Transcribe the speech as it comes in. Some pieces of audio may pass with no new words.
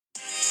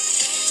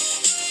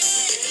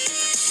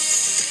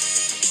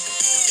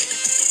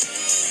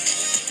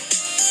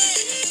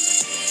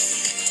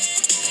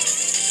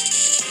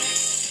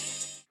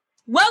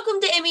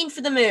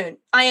for the Moon.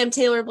 I am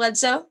Taylor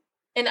Bledsoe.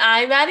 And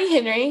I'm Maddie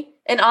Henry.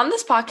 And on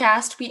this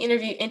podcast, we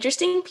interview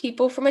interesting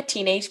people from a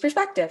teenage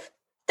perspective.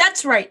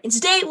 That's right. And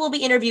today we'll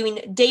be interviewing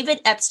David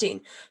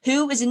Epstein,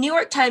 who is a New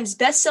York Times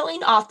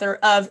bestselling author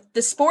of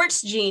The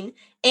Sports Gene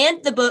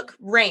and the book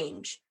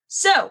Range.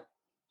 So,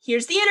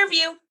 here's the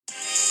interview.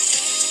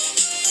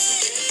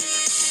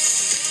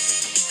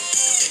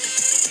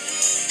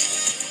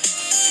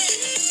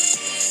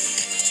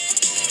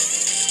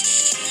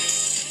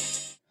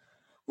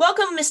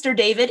 Welcome, Mr.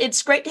 David.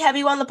 It's great to have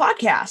you on the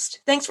podcast.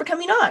 Thanks for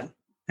coming on.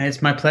 It's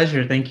my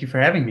pleasure. Thank you for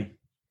having me.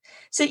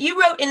 So you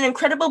wrote an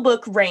incredible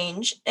book,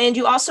 Range, and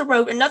you also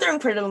wrote another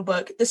incredible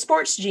book, The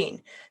Sports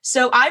Gene.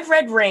 So I've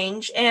read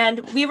Range, and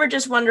we were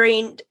just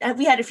wondering,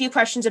 we had a few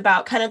questions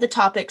about kind of the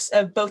topics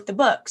of both the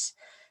books.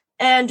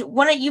 And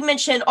you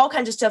mentioned all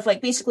kinds of stuff, like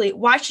basically,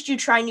 why should you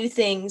try new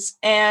things?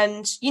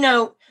 And,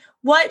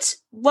 what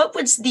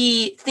was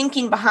the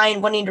thinking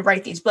behind wanting to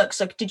write these books?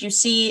 Like, did you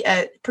see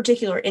a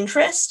particular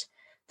interest?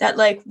 That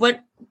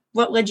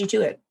what led you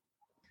to it?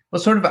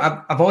 Well, sort of,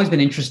 I've always been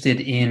interested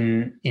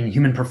in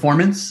human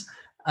performance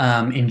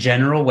in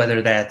general,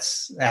 whether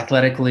that's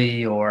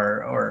athletically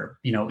or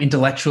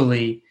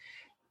intellectually.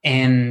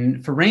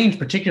 And for Range,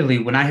 particularly,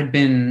 when I had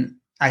been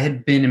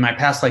in my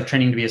past life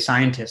training to be a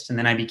scientist, and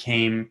then I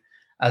became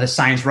the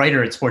science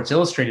writer at Sports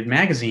Illustrated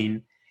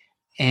magazine.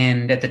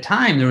 And at the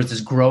time, there was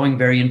this growing,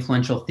 very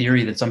influential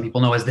theory that some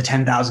people know as the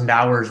 10,000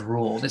 hours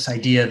rule. This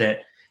idea that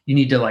you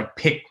need to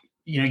pick.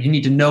 You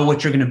need to know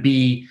what you're going to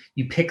be.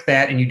 You pick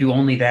that and you do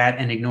only that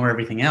and ignore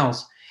everything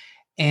else.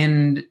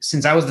 And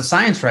since I was the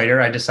science writer,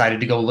 I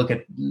decided to go look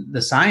at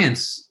the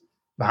science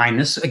behind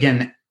this.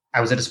 Again,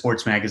 I was at a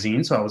sports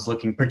magazine, so I was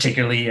looking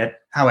particularly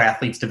at how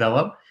athletes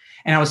develop.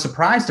 And I was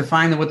surprised to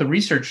find that what the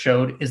research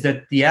showed is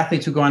that the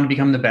athletes who go on to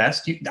become the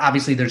best,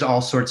 obviously there's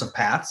all sorts of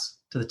paths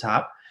to the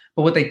top,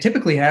 but what they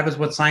typically have is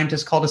what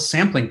scientists call a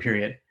sampling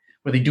period,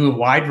 where they do a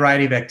wide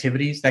variety of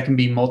activities. That can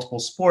be multiple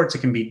sports.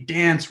 It can be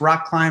dance,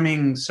 rock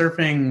climbing,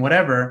 surfing,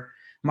 whatever,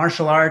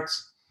 martial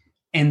arts.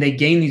 And they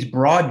gain these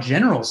broad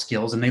general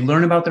skills, and they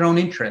learn about their own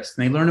interests,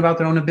 and they learn about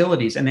their own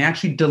abilities, and they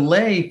actually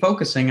delay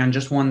focusing on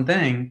just one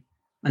thing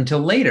until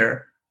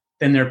later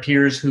than their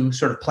peers who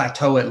sort of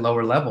plateau at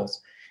lower levels.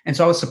 And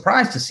so I was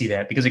surprised to see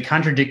that, because it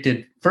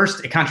contradicted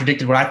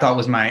what I thought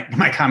was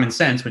my common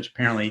sense, which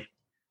apparently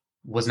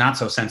was not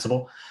so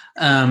sensible.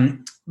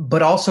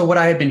 But also what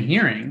I had been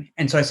hearing.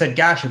 And so I said,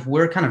 gosh, if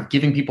we're kind of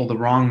giving people the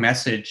wrong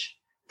message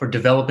for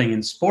developing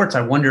in sports,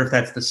 I wonder if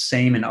that's the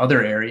same in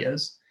other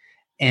areas.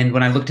 And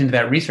when I looked into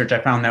that research,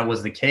 I found that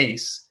was the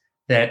case.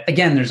 That,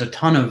 again, there's a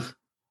ton of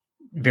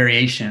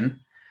variation,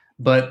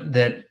 but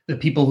that the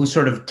people who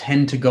sort of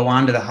tend to go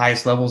on to the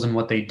highest levels in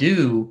what they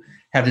do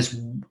have this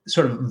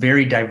sort of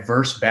very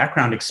diverse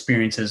background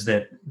experiences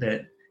that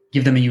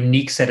give them a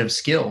unique set of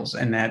skills,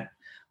 and that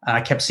I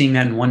kept seeing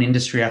that in one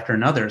industry after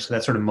another. So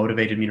that sort of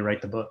motivated me to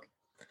write the book.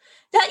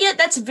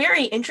 That's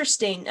very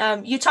interesting.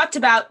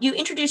 You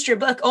introduced your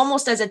book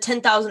almost as a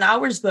 10,000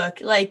 hours book.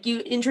 Like,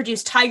 you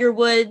introduced Tiger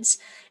Woods,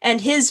 and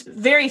his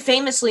very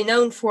famously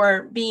known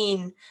for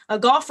being a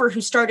golfer who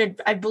started,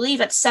 I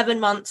believe, at 7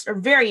 months or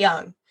very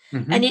young.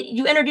 Mm-hmm. And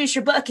you introduce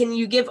your book and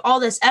you give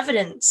all this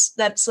evidence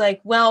that's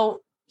like,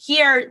 well,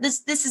 here,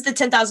 this is the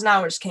 10,000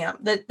 hours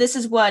camp, that this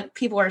is what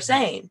people are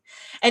saying.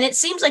 And it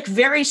seems like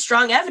very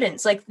strong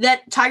evidence, like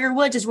that Tiger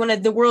Woods is one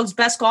of the world's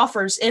best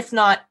golfers, if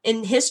not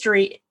in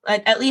history,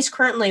 at least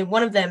currently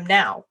one of them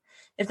now,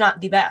 if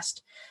not the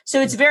best. So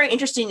it's very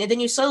interesting. And then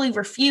you slowly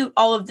refute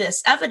all of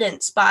this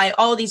evidence by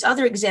all these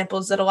other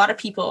examples that a lot of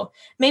people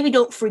maybe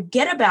don't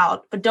forget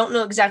about, but don't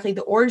know exactly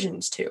the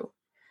origins to.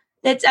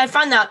 I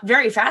find that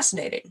very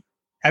fascinating.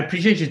 I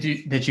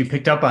appreciate that you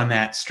picked up on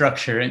that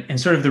structure.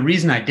 And sort of the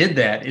reason I did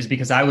that is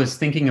because I was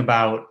thinking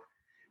about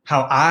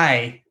how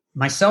I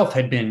myself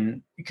had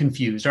been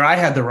confused, or I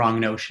had the wrong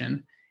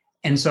notion.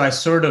 And so I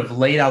sort of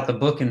laid out the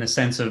book in the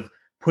sense of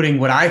putting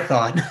what I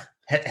thought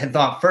had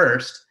thought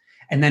first,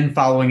 and then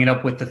following it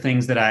up with the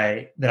things that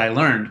I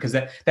learned, because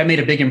that made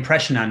a big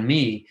impression on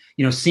me,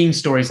 seeing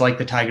stories like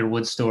the Tiger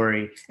Woods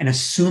story and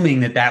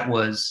assuming that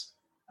was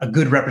a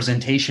good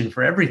representation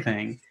for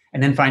everything,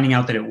 and then finding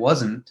out that it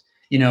wasn't.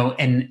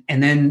 And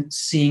then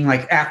seeing,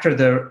 like, after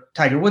the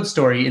Tiger Woods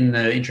story in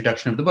the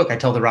introduction of the book, I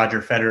tell the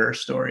Roger Federer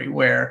story,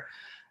 where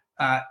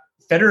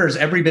Federer is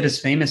every bit as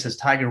famous as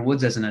Tiger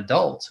Woods as an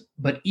adult.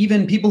 But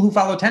even people who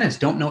follow tennis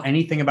don't know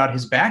anything about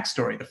his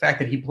backstory. The fact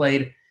that he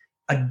played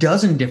a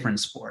dozen different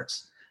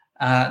sports,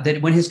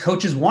 that when his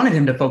coaches wanted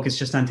him to focus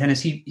just on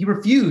tennis, he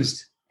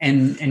refused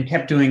and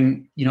kept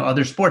doing,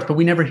 other sports. But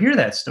we never hear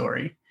that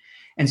story.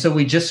 And so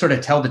we just sort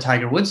of tell the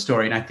Tiger Woods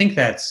story. And I think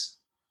that's,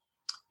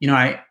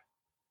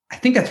 I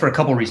think that's for a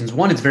couple of reasons.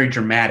 One, it's very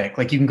dramatic.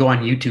 Like, you can go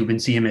on YouTube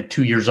and see him at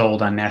 2 years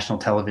old on national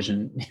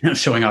television,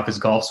 showing off his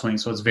golf swing.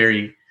 So it's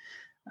very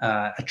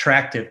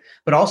attractive.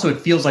 But also,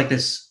 it feels like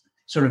this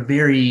sort of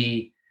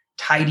very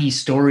tidy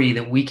story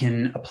that we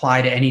can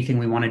apply to anything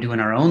we want to do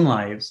in our own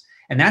lives.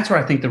 And that's where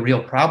I think the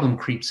real problem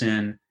creeps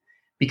in,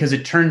 because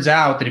it turns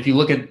out that if you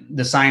look at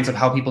the science of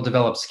how people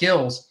develop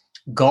skills,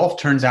 golf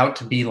turns out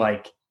to be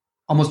like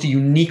almost a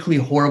uniquely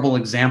horrible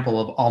example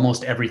of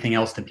almost everything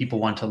else that people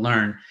want to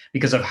learn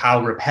because of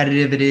how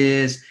repetitive it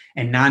is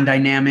and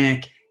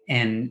non-dynamic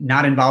and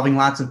not involving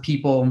lots of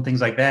people and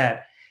things like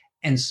that.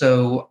 And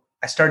so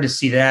I started to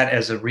see that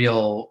as a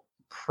real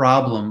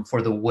problem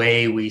for the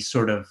way we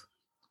sort of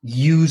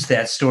use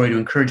that story to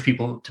encourage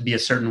people to be a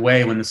certain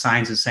way when the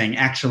science is saying,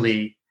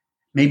 actually,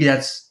 maybe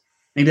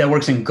that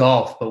works in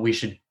golf, but we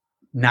should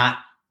not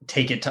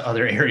take it to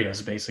other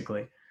areas,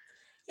 basically.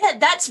 Yeah,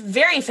 that's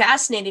very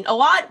fascinating.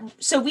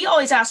 So we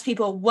always ask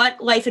people what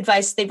life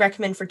advice they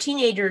recommend for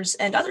teenagers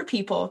and other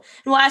people.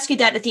 And we'll ask you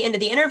that at the end of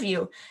the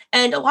interview.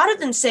 And a lot of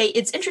them say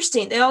it's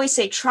interesting. They always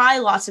say, try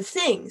lots of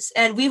things.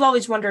 And we've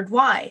always wondered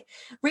why.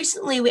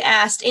 Recently, we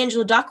asked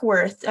Angela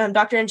Duckworth,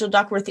 Dr. Angela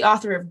Duckworth, the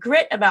author of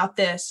Grit, about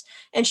this.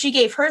 And she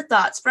gave her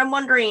thoughts. But I'm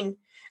wondering,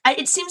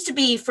 it seems to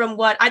be from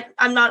what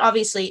I'm not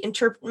obviously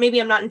maybe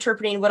I'm not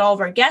interpreting what all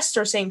of our guests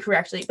are saying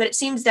correctly, but it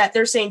seems that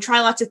they're saying try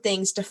lots of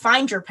things to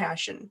find your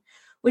passion.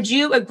 Would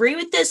you agree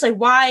with this? Like,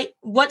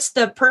 what's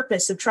the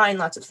purpose of trying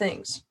lots of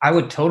things? I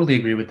would totally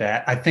agree with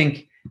that. I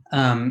think,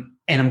 and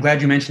I'm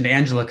glad you mentioned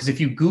Angela, because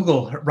if you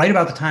Google her, right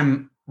about the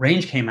time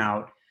Range came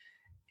out,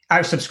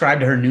 I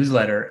subscribed to her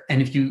newsletter.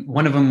 And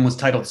one of them was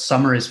titled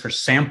Summer is for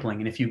Sampling.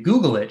 And if you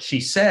Google it,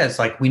 she says,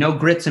 like, we know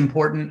grit's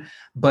important,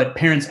 but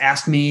parents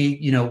ask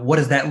me, what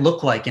does that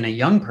look like in a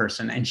young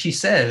person? And she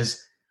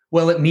says,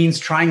 well, it means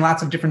trying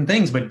lots of different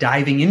things, but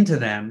diving into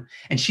them.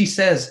 And she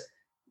says,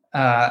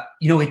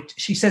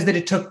 she says that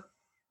it took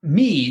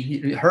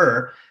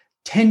her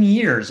 10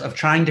 years of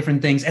trying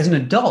different things as an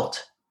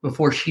adult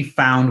before she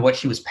found what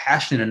she was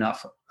passionate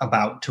enough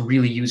about to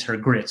really use her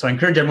grit. So I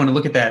encourage everyone to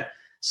look at that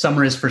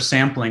Summer is for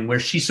Sampling, where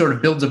she sort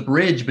of builds a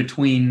bridge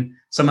between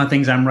some of the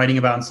things I'm writing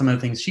about and some of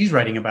the things she's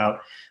writing about.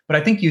 But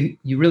I think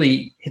you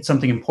really hit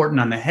something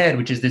important on the head,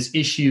 which is this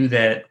issue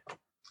that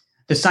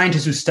the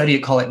scientists who study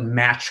it call it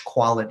match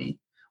quality,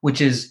 which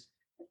is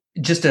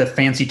just a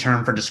fancy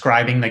term for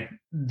describing like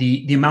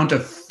the amount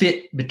of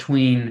fit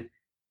between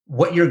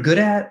what you're good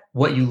at,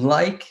 what you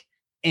like,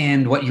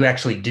 and what you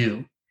actually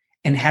do.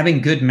 And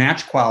having good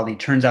match quality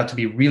turns out to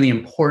be really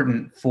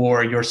important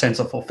for your sense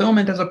of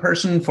fulfillment as a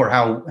person, for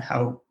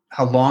how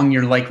long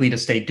you're likely to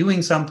stay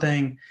doing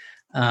something,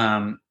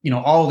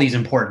 all these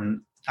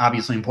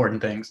obviously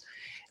important things.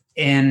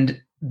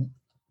 And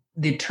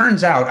it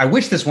turns out, I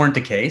wish this weren't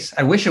the case.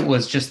 I wish it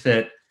was just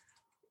that,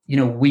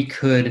 we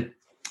could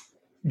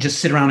just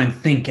sit around and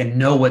think and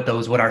know what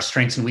our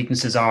strengths and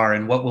weaknesses are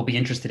and what we'll be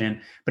interested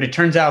in. But it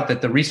turns out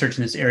that the research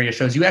in this area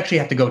shows you actually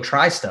have to go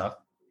try stuff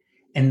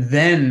and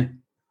then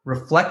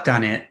reflect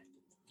on it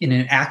in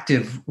an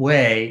active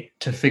way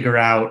to figure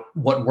out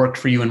what worked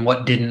for you and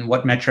what didn't,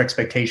 what met your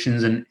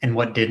expectations and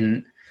what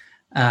didn't.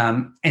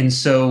 And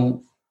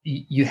so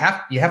you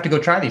have to go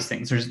try these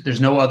things. There's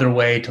no other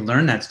way to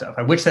learn that stuff.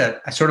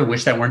 I sort of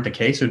wish that weren't the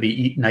case. It would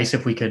be nice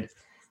if we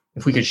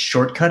could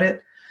shortcut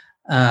it.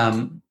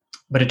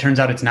 But it turns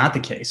out it's not the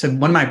case. And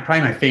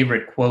probably my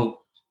favorite quote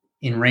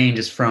in Range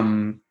is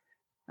from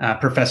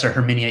Professor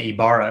Herminia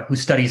Ibarra, who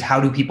studies how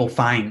do people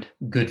find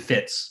good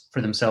fits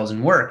for themselves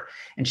in work.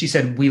 And she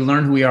said, we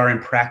learn who we are in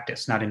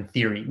practice, not in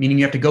theory, meaning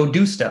you have to go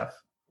do stuff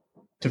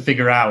to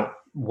figure out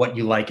what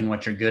you like and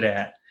what you're good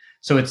at.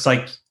 So it's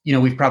like,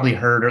 we've probably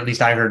heard, or at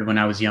least I heard when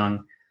I was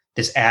young,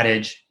 this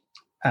adage,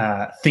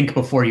 think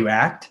before you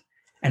act.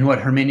 And what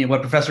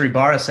Professor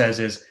Ibarra says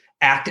is,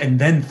 act and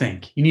then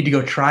think. You need to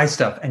go try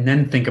stuff and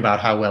then think about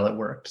how well it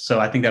worked. So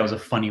I think that was a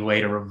funny way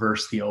to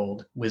reverse the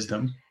old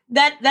wisdom.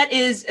 That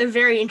is a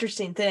very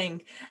interesting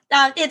thing.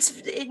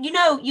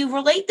 You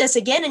relate this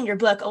again in your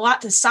book a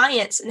lot to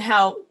science and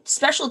how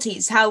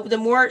the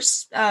more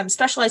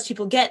specialized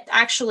people get,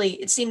 actually,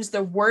 it seems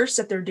the worse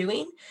that they're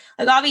doing.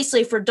 Like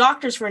obviously for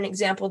doctors, for an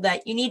example,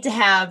 that you need to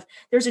have,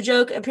 there's a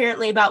joke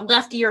apparently about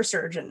left ear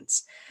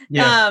surgeons.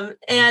 Yeah.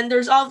 And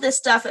there's all this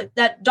stuff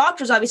that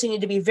doctors obviously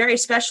need to be very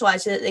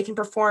specialized so that they can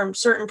perform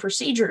certain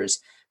procedures.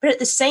 But at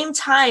the same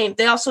time,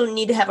 they also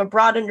need to have a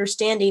broad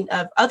understanding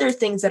of other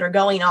things that are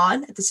going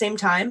on at the same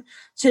time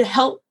to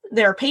help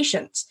their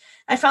patients.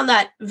 I found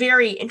that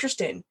very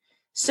interesting.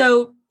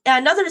 So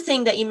another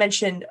thing that you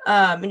mentioned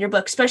in your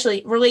book,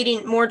 especially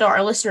relating more to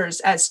our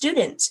listeners as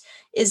students,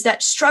 is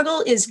that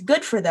struggle is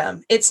good for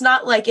them. It's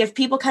not like if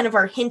people kind of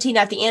are hinting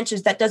at the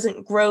answers, that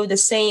doesn't grow the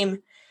same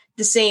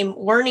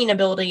learning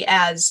ability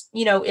as,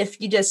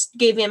 if you just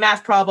gave me a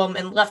math problem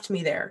and left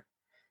me there.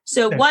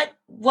 So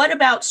what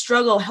about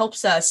struggle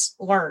helps us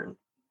learn?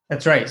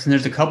 That's right. And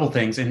there's a couple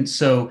things. And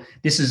so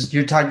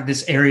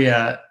this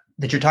area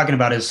that you're talking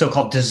about is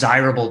so-called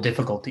desirable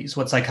difficulties,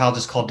 what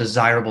psychologists call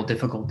desirable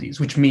difficulties,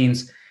 which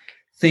means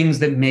things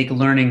that make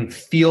learning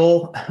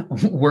feel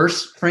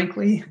worse,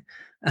 frankly,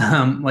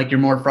 like you're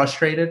more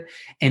frustrated.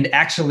 And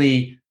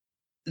actually,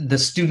 the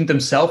student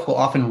themselves will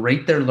often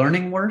rate their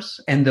learning worse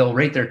and they'll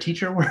rate their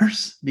teacher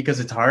worse because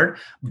it's hard.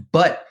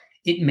 But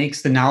it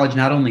makes the knowledge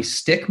not only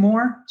stick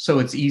more, so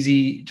it's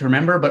easy to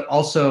remember, but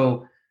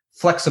also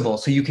flexible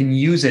so you can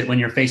use it when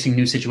you're facing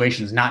new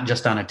situations, not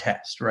just on a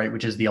test, right?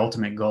 Which is the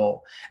ultimate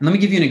goal. And let me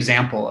give you an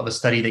example of a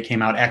study that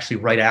came out actually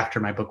right after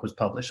my book was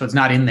published. So it's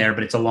not in there,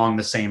 but it's along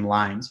the same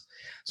lines.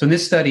 So in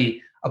this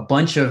study, a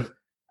bunch of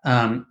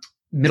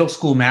middle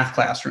school math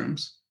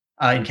classrooms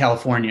in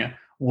California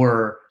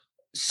were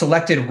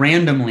selected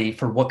randomly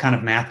for what kind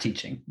of math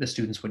teaching the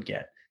students would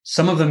get.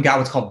 Some of them got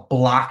what's called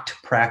blocked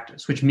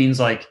practice, which means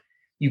like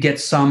you get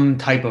some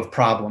type of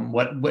problem.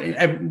 What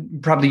I'm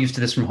probably used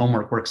to this from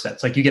homework work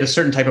sets. Like you get a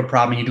certain type of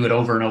problem, and you do it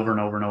over and over and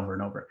over and over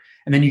and over.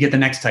 And then you get the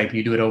next type, and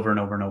you do it over and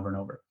over and over and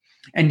over.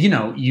 And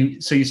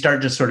you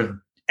start just sort of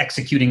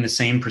executing the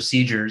same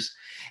procedures,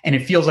 and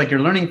it feels like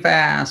you're learning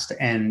fast,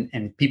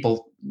 and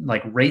people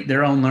like rate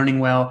their own learning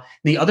well.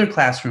 The other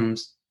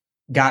classrooms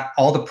got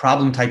all the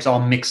problem types all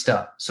mixed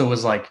up. So it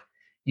was like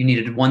you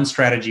needed one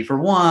strategy for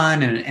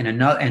one and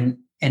another.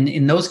 And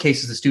in those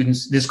cases, the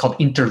students, this is called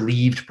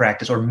interleaved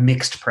practice, or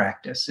mixed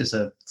practice is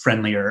a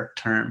friendlier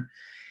term.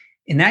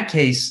 In that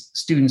case,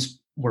 students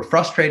were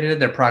frustrated.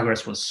 Their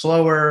progress was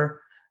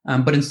slower.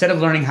 But instead of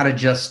learning how to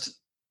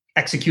just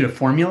execute a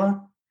formula,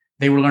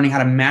 they were learning how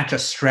to match a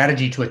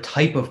strategy to a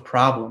type of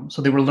problem.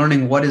 So they were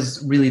learning what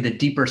is really the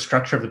deeper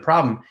structure of the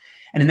problem.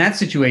 And in that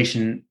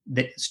situation,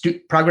 the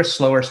progress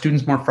slower,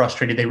 students more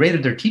frustrated. They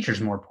rated their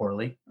teachers more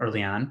poorly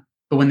early on.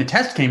 But when the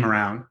test came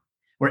around,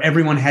 where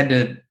everyone had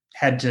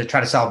to try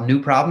to solve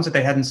new problems that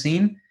they hadn't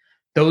seen,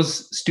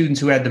 those students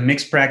who had the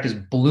mixed practice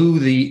blew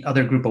the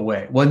other group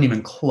away. It wasn't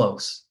even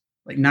close,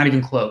 like not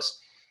even close.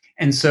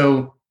 And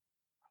so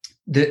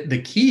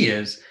the key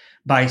is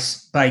by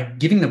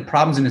giving the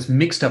problems in this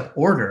mixed up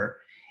order,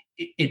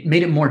 it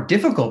made it more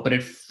difficult, but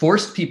it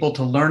forced people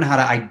to learn how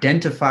to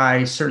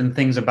identify certain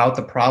things about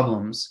the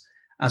problems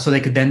so they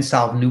could then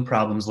solve new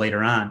problems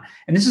later on.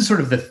 And this is sort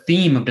of the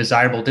theme of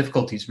desirable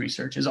difficulties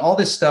research, is all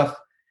this stuff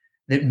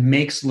that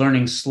makes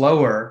learning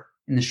slower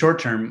in the short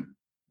term,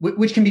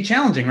 which can be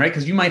challenging, right?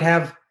 Because you might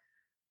have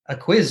a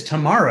quiz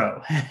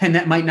tomorrow, and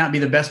that might not be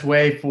the best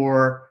way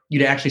for you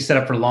to actually set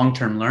up for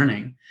long-term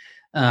learning.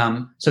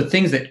 So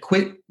things that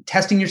quit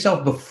testing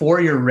yourself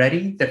before you're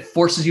ready, that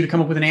forces you to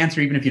come up with an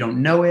answer, even if you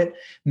don't know it,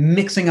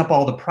 mixing up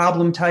all the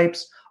problem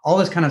types, all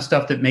this kind of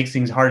stuff that makes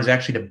things hard is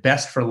actually the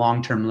best for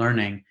long-term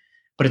learning.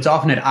 But it's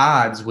often at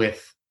odds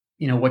with,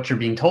 what you're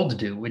being told to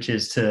do, which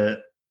is to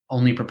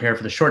only prepare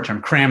for the short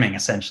term, cramming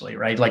essentially,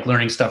 right? Like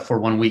learning stuff for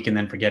 1 week and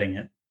then forgetting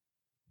it.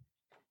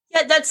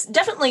 Yeah, that's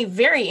definitely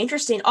very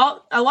interesting.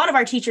 A lot of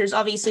our teachers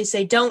obviously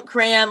say don't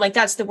cram, like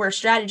that's the worst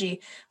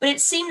strategy. But it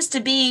seems to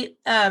be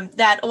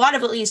that a lot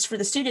of, at least for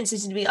the students,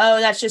 seems to be,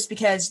 that's just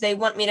because they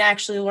want me to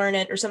actually learn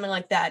it or something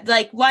like that.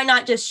 Like, why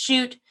not just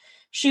shoot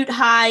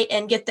high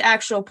and get the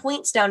actual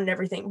points down and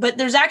everything? But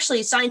there's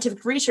actually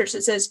scientific research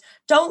that says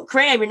don't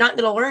cram, you're not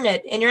going to learn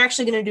it, and you're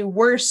actually going to do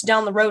worse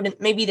down the road in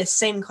maybe the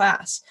same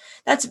class.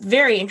 That's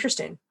very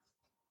interesting.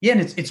 Yeah,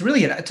 and it's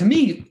really, to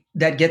me,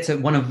 that gets at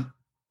one of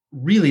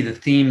really the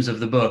themes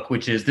of the book,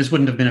 which is, this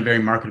wouldn't have been a very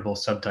marketable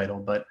subtitle,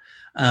 but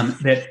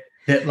that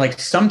like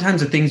sometimes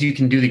the things you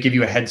can do that give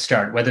you a head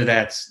start, whether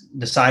that's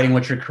deciding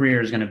what your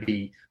career is going to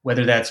be,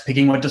 whether that's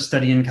picking what to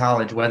study in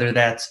college, whether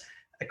that's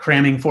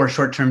cramming for a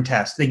short-term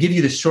test, they give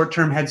you this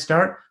short-term head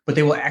start, but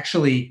they will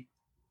actually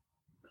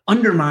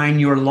undermine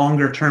your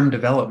longer-term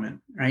development,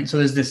 right? So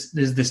there's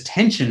this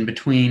tension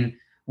between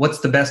what's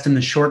the best in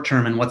the short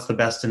term and what's the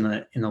best in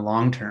the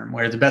long term,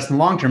 where the best in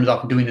the long term is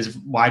often doing this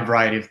wide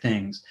variety of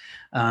things,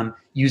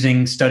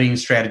 using studying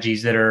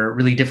strategies that are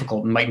really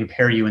difficult and might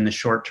impair you in the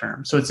short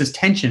term. So it's this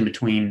tension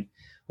between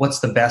what's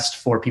the best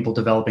for people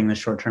developing the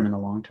short term and the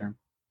long term.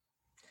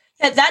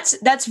 Yeah,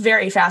 that's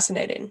very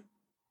fascinating.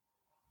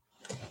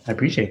 I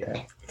appreciate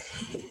that.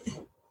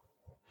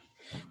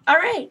 All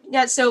right.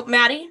 Yeah. So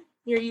Maddie,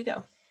 here you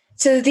go.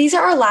 So these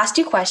are our last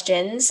two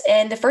questions.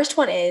 And the first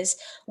one is,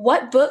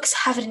 what books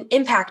have an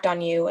impact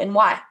on you and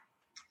why?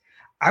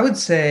 I would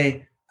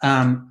say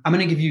I'm going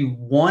to give you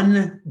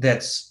one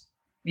that's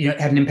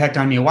had an impact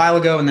on me a while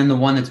ago, and then the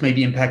one that's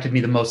maybe impacted me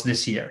the most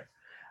this year.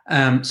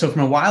 So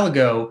from a while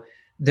ago,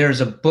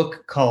 there's a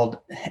book called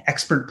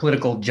Expert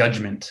Political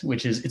Judgment,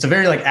 it's a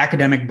very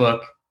academic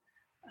book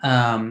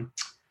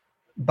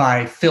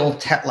by Phil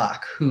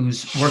Tetlock,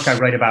 whose work I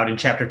write about in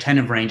chapter 10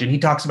 of Range. And he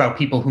talks about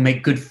people who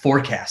make good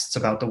forecasts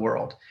about the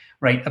world,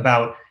 right?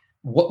 About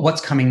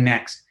what's coming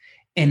next.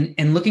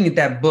 And looking at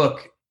that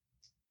book,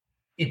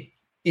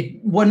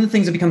 one of the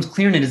things that becomes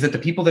clear in it is that the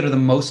people that are the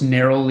most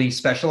narrowly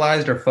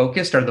specialized or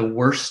focused are the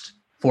worst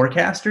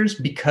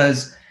forecasters,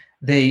 because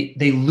they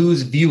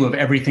lose view of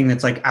everything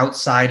that's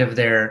outside of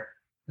their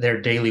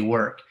daily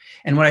work.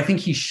 And what I think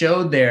he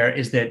showed there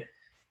is that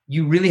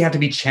you really have to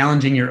be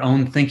challenging your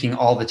own thinking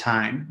all the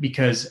time,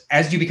 because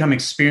as you become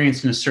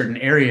experienced in a certain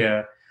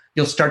area,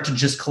 you'll start to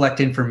just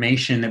collect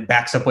information that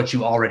backs up what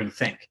you already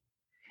think.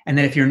 And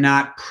that if you're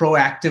not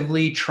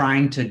proactively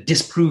trying to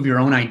disprove your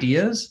own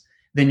ideas,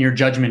 then your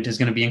judgment is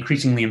going to be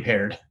increasingly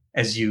impaired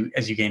as you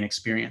gain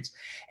experience.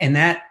 And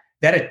that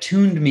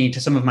attuned me to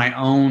some of my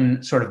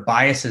own sort of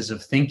biases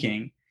of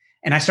thinking.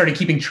 And I started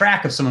keeping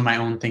track of some of my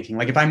own thinking.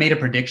 Like if I made a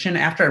prediction,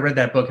 after I read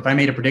that book, if I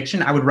made a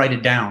prediction, I would write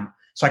it down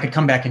so I could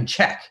come back and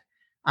check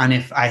on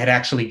if I had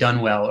actually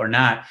done well or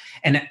not.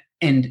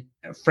 And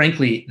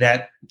frankly,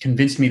 that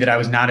convinced me that I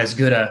was not as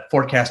good a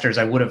forecaster as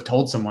I would have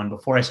told someone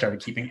before I started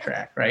keeping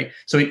track, right?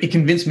 So it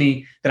convinced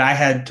me that I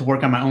had to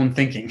work on my own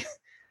thinking.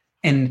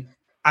 And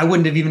I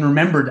wouldn't have even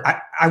remembered,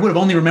 I would have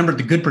only remembered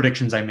the good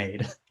predictions I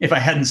made if I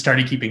hadn't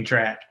started keeping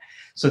track.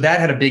 So that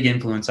had a big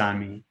influence on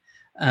me.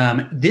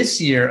 This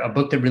year, a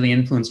book that really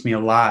influenced me a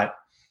lot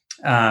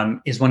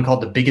is one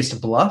called The Biggest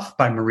Bluff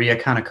by Maria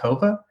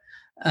Konnikova.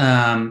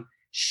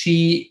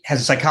 She has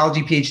a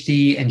psychology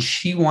PhD, and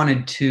she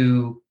wanted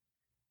to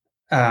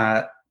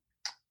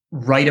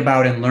write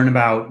about and learn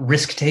about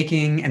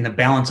risk-taking and the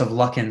balance of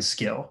luck and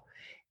skill.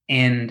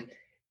 And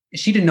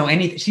she didn't know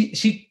anything.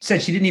 She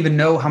said she didn't even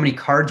know how many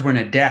cards were in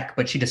a deck,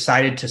 but she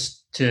decided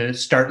to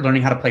start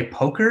learning how to play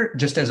poker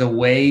just as a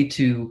way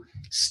to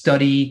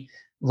study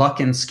luck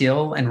and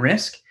skill and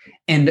risk.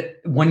 And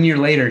 1 year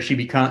later, she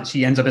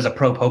ends up as a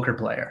pro poker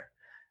player.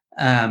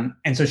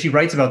 And so she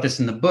writes about this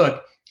in the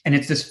book. And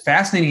it's this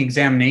fascinating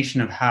examination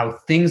of how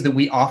things that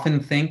we often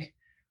think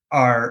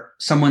are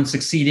someone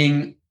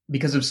succeeding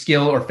because of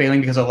skill or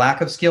failing because of lack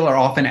of skill are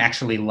often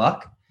actually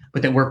luck,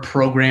 but that we're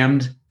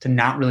programmed to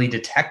not really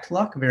detect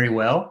luck very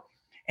well.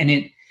 And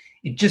it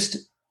just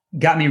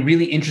got me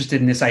really interested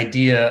in this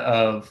idea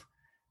of,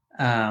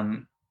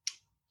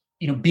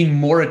 being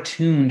more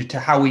attuned to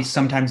how we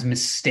sometimes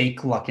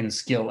mistake luck and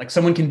skill. Like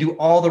someone can do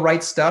all the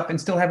right stuff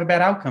and still have a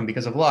bad outcome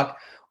because of luck,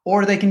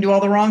 or they can do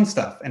all the wrong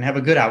stuff and have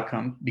a good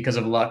outcome because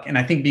of luck. And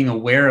I think being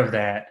aware of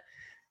that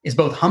is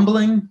both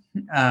humbling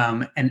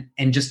and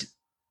just,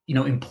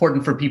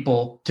 important for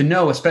people to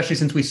know, especially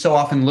since we so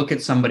often look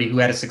at somebody who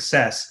had a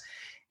success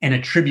and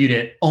attribute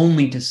it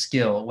only to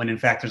skill when in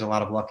fact there's a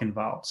lot of luck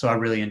involved. So I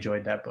really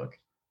enjoyed that book.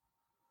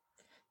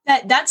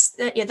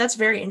 That's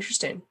very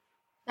interesting.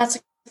 That's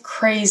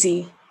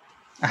crazy.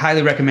 I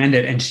highly recommend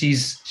it. And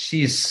she's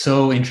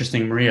so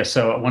interesting, Maria.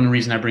 So one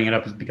reason I bring it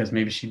up is because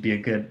maybe she'd be a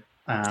good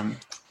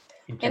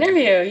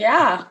interview.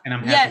 Yeah. And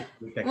I'm happy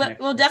to make that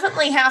we'll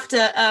definitely have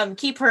to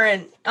keep her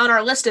on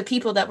our list of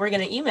people that we're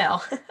going to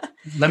email.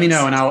 Let me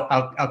know and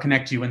I'll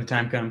connect you when the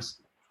time comes.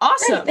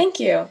 Awesome. Great, thank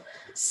you.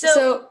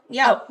 So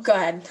yeah. Oh, go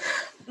ahead.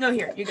 No,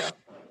 here you go.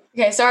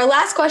 Okay. So our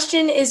last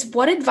question is,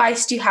 what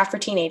advice do you have for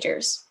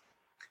teenagers?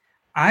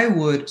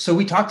 So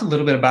we talked a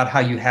little bit about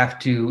how you have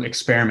to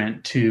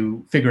experiment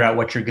to figure out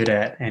what you're good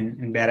at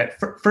and bad at.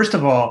 First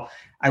of all,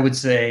 I would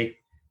say,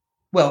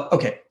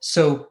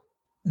 so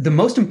the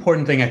most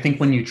important thing I think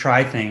when you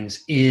try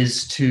things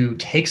is to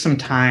take some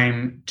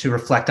time to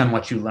reflect on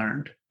what you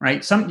learned,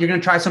 right? You're going to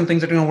try some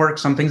things that are going to work,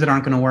 some things that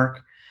aren't going to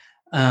work.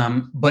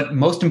 But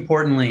most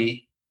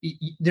importantly,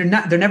 they're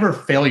never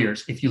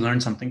failures if you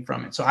learn something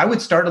from it. So I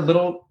would start a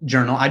little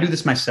journal. I do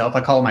this myself.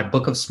 I call it my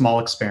book of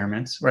small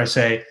experiments, where I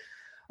say,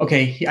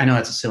 okay, I know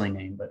that's a silly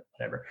name, but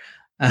whatever.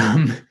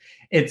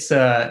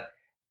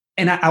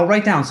 And I'll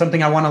write down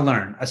something I want to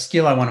learn, a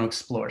skill I want to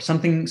explore,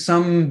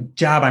 some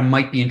job I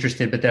might be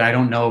interested, but that I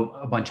don't know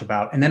a bunch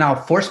about. And then I'll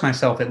force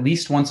myself at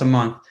least once a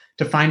month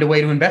to find a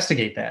way to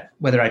investigate that.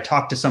 Whether I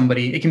talk to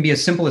somebody, it can be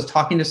as simple as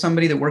talking to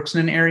somebody that works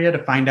in an area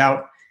to find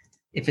out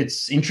if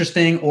it's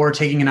interesting, or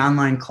taking an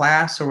online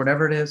class or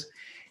whatever it is.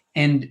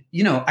 And,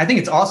 I think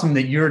it's awesome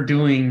that you're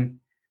doing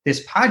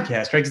this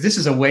podcast, right? Because this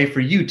is a way for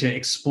you to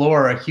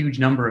explore a huge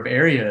number of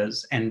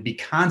areas and be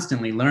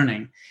constantly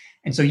learning.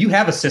 And so you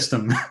have a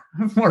system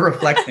for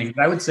reflecting.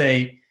 But I would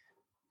say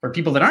for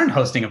people that aren't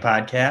hosting a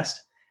podcast,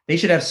 they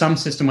should have some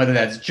system, whether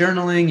that's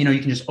journaling, you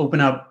can just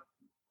open up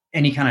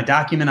any kind of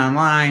document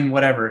online,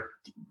 whatever,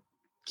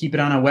 keep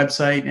it on a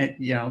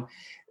website,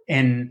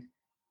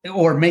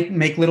 or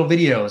make little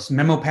videos,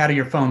 memo pad of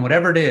your phone,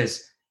 whatever it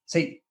is.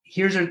 Say,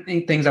 here's are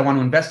things I want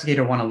to investigate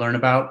or want to learn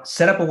about.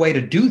 Set up a way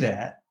to do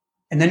that.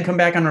 And then come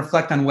back and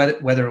reflect on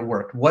whether it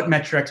worked. What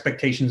met your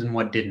expectations and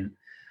what didn't?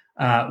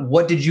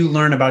 What did you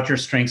learn about your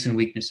strengths and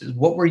weaknesses?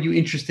 What were you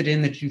interested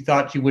in that you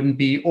thought you wouldn't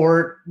be,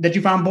 or that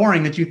you found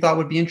boring that you thought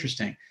would be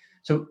interesting?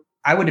 So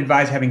I would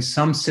advise having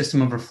some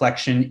system of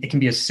reflection. It can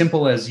be as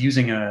simple as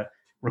using a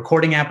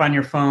recording app on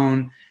your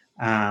phone,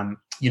 or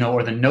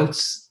the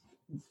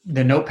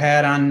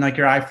notepad on like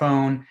your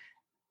iPhone,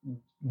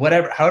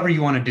 however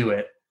you want to do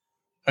it.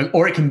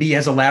 Or it can be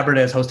as elaborate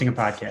as hosting a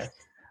podcast.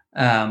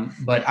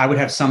 But I would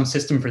have some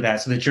system for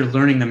that so that you're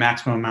learning the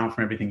maximum amount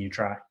from everything you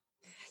try.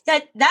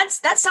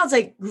 That sounds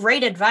like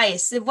great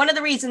advice. One of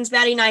the reasons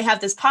Maddie and I have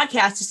this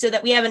podcast is so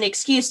that we have an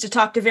excuse to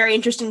talk to very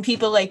interesting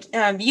people like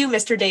you,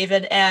 Mr.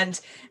 David,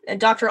 and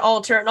Dr.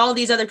 Alter, and all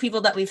these other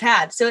people that we've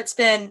had. So it's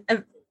been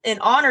an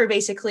honor,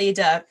 basically,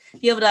 to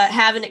be able to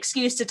have an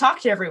excuse to talk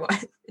to everyone.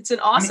 It's an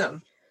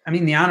awesome. I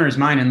mean, the honor is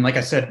mine. And like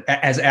I said,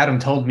 as Adam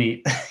told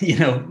me,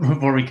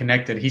 before we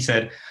connected, he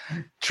said,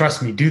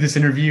 trust me, do this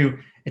interview.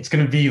 It's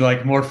going to be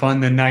like more fun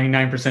than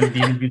 99% of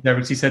the interviews ever.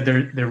 He said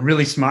they're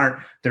really smart.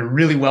 They're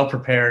really well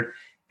prepared.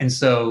 And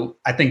so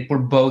I think we're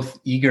both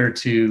eager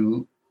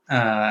to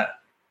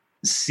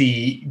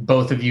see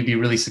both of you be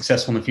really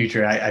successful in the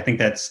future. I think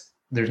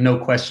there's no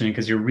question,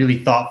 because you're really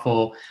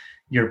thoughtful.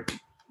 You're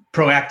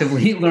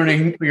proactively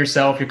learning for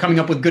yourself. You're coming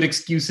up with good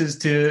excuses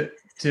to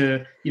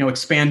to,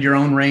 expand your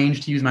own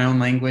range, to use my own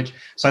language.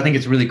 So I think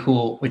it's really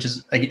cool, which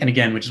is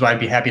why I'd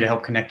be happy to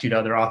help connect you to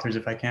other authors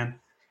if I can.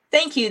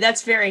 Thank you.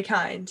 That's very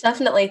kind.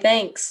 Definitely.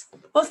 Thanks.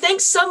 Well,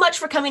 thanks so much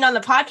for coming on the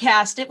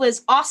podcast. It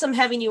was awesome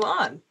having you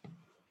on.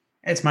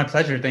 It's my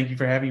pleasure. Thank you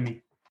for having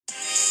me.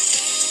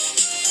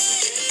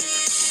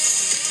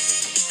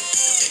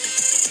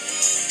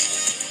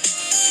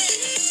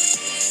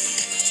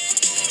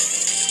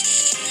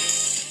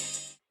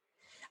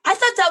 I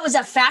thought that was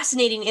a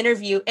fascinating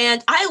interview,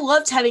 and I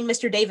loved having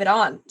Mr. David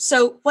on.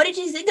 So what did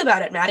you think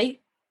about it,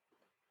 Maddie?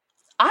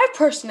 I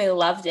personally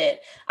loved it.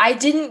 I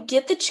didn't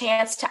get the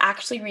chance to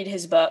actually read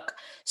his book,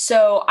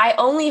 so I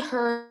only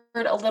heard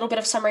a little bit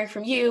of summary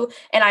from you,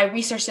 and I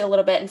researched it a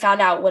little bit and found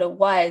out what it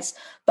was.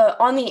 But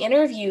on the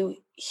interview,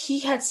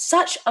 he had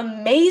such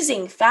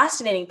amazing,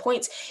 fascinating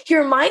points. He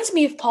reminds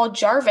me of Paul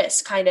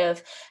Jarvis, kind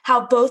of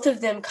how both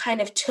of them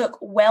kind of took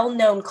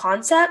well-known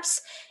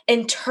concepts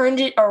and turned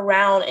it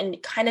around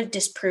and kind of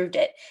disproved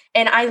it.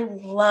 And I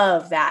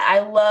love that.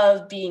 I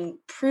love being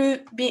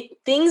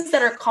things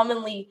that are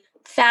commonly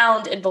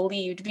found and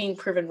believed being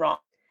proven wrong.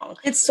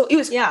 It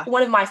was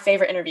one of my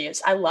favorite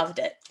interviews. I loved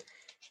it.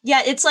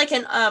 Yeah, it's like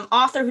an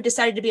author who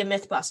decided to be a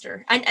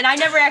mythbuster. And I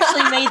never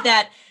actually made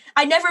that.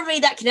 I never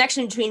made that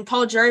connection between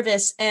Paul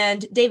Jarvis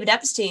and David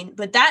Epstein,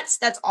 but that's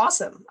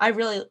awesome. I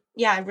really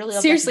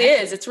love Seriously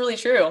is. It's really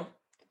true.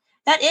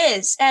 That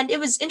is. And it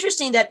was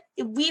interesting that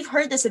we've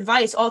heard this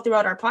advice all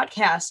throughout our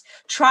podcast.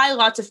 Try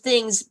lots of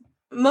things,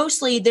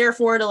 mostly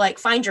therefore to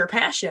find your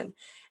passion.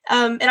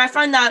 And I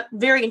find that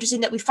very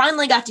interesting that we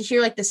finally got to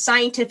hear the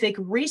scientific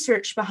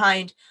research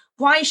behind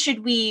why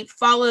should we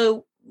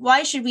follow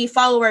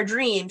our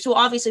dreams? Well,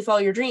 obviously follow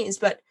your dreams,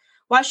 but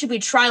why should we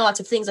try lots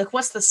of things?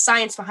 What's the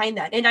science behind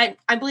that? And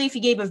I believe he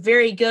gave a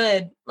very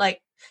good,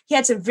 he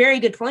had some very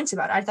good points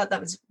about it. I thought that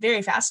was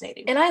very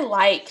fascinating. And I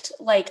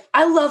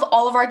love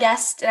all of our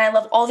guests and I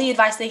love all the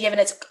advice they give,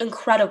 and it's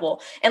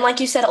incredible. And like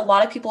you said, a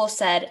lot of people have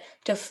said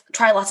to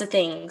try lots of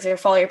things or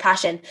follow your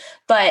passion,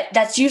 but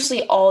that's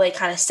usually all they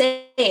kind of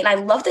say. And I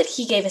love that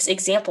he gave us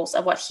examples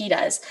of what he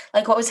does.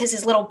 What was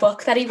his little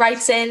book that he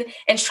writes in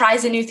and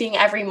tries a new thing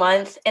every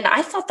month. And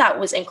I thought that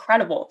was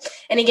incredible.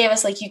 And he gave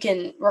us you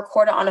can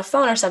record it on a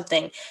phone or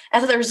something. I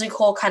thought that was really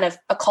cool, kind of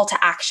a call to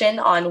action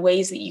on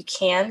ways that you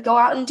can go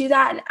out and do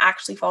that and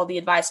actually follow the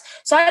advice.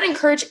 So I would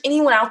encourage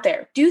anyone out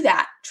there, do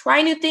that.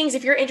 Try new things.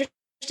 If you're interested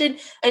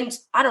in,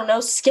 I don't know,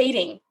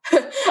 skating.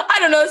 I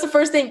don't know, it's the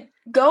first thing.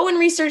 Go and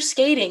research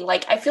skating.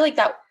 I feel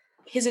that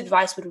his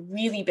advice would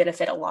really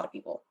benefit a lot of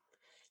people.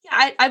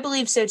 Yeah, I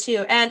believe so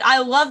too. And I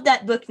love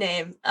that book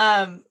name.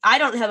 I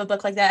don't have a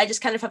book like that. I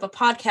just kind of have a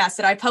podcast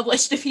that I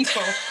publish to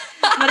people.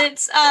 But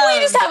it's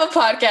we just have a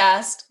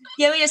podcast.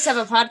 Yeah, we just have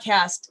a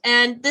podcast.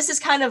 And this is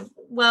kind of,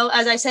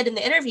 as I said in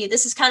the interview,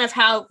 this is kind of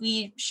how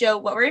we show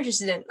what we're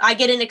interested in. I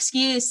get an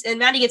excuse and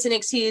Maddie gets an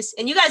excuse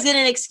and you guys get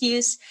an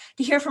excuse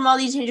to hear from all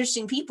these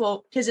interesting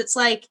people, because it's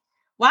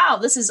wow,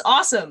 this is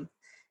awesome.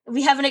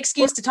 We have an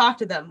excuse to talk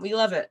to them. We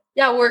love it.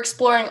 Yeah, we're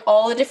exploring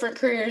all the different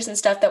careers and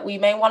stuff that we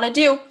may want to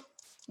do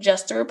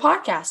just through a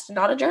podcast,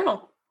 not a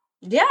journal.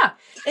 Yeah,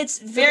 it's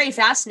very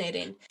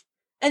fascinating.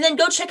 And then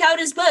go check out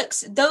his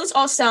books. Those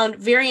all sound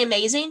very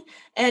amazing.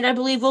 And I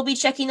believe we'll be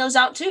checking those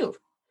out too.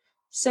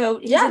 So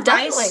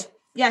definitely.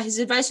 Yeah, his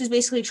advice was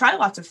basically try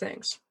lots of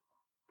things.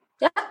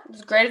 Yeah, it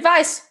was great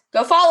advice.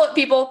 Go follow it,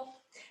 people.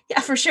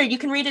 Yeah, for sure. You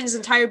can read his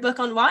entire book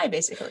on why,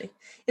 basically.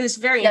 It was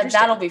very interesting.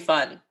 Yeah, that'll be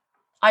fun.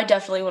 I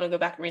definitely want to go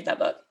back and read that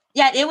book.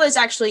 Yeah, it was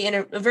actually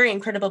a very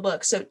incredible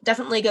book. So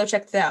definitely go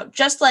check that out.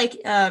 Just like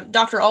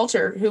Dr.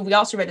 Alter, who we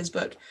also read his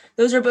book.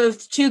 Those are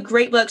both two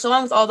great books,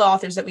 along with all the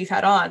authors that we've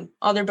had on.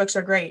 All their books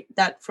are great,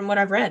 that from what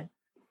I've read.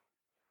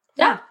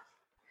 Yeah.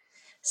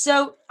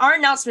 So our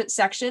announcement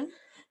section,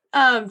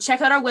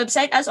 check out our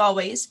website as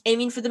always,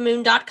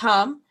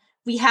 aimingforthemoon.com.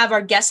 We have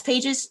our guest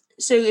pages.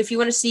 So if you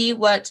want to see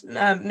what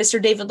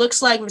Mr. David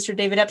looks like, Mr.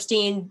 David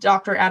Epstein,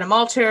 Dr. Adam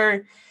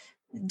Alter,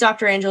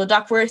 Dr. Angela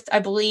Duckworth, I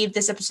believe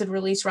this episode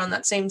released around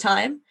that same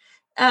time.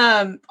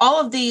 All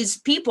of these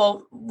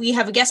people, we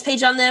have a guest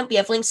page on them. We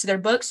have links to their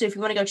books. So if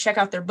you want to go check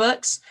out their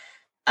books,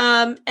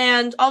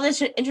 and all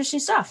this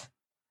interesting stuff.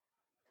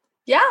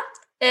 Yeah.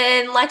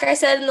 And like I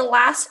said in the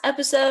last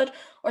episode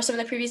or some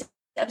of the previous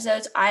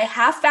episodes, I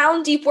have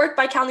found Deep Work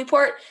by Cal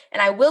Newport,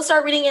 and I will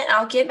start reading it, and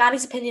I'll get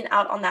Maddie's opinion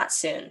out on that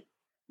soon.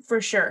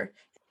 For sure.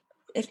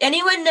 If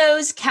anyone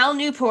knows Cal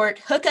Newport,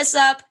 hook us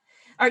up.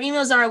 Our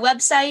email's on our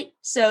website,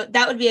 so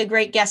that would be a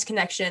great guest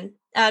connection.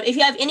 If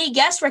you have any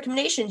guest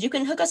recommendations, you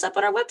can hook us up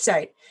on our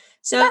website.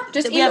 So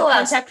just we have a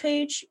us. contact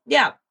page.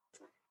 Yeah.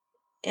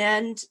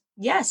 And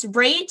yes,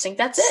 rate. I think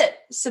that's it.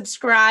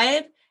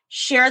 Subscribe.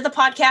 Share the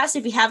podcast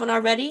if you haven't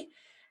already.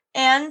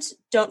 And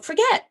don't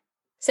forget.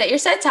 Set your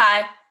set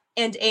tie.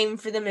 And aim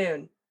for the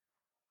moon.